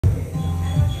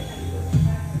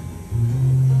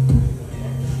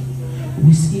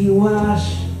Whiskey wash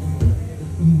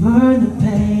and burn the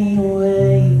pain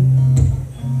away,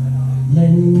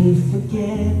 letting me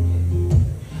forget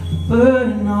the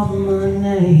burden of my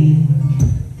name.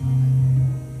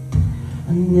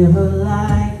 I never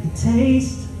liked the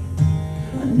taste,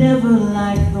 I never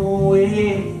liked the way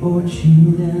it brought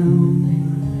you down.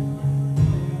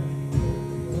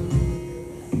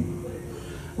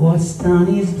 What's done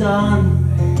is done,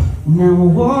 now I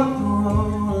walk the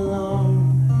road alone,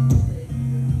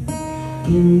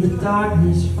 in the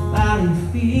darkness, fighting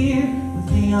fear with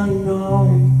the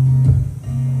unknown.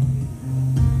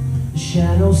 The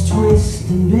shadows twist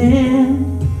and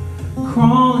bend,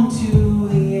 crawling to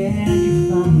the end,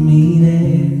 you find me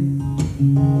there.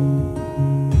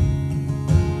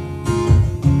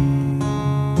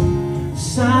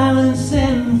 Silence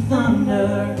and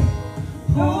thunder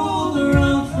pulled the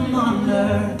rug from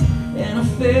under, and I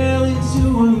fell into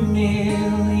a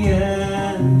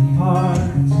million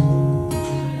parts.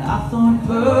 I thought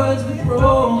birds with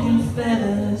broken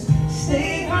feathers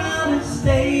stayed round and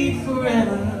stayed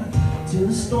forever, till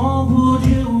the storm pulled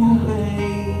you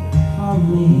away from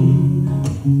me.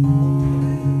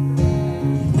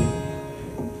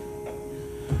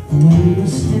 When the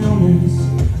stillness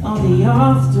of the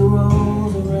after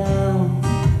rolls around,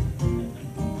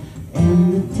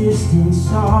 and the distance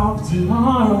of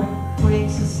tomorrow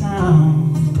breaks the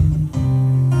sound,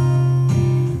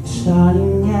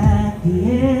 starting at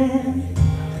the end,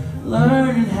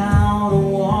 learning how to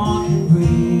walk and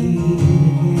breathe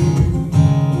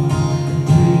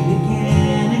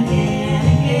again, again,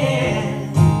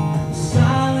 again. The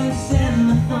silence and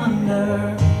the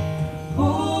thunder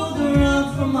pulled the rug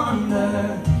from under,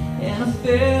 and I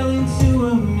fell into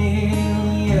a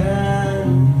million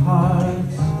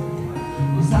parts.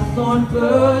 I thought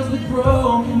birds with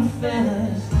broken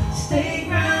feathers stayed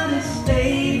round and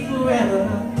stayed forever,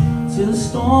 till the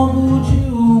storm pulled you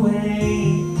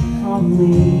away from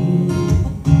me.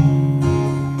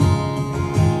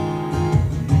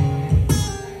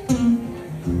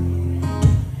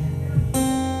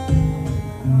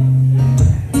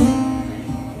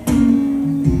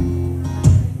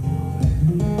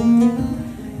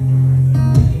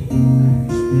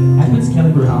 It's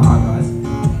Kelly Brouhaha, guys.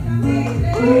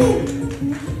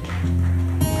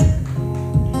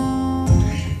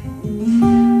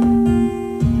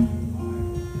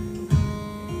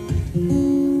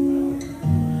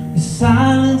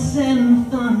 Silence and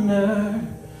thunder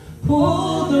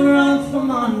pulled the rug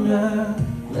from under,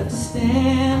 left to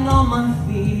stand on my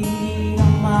feet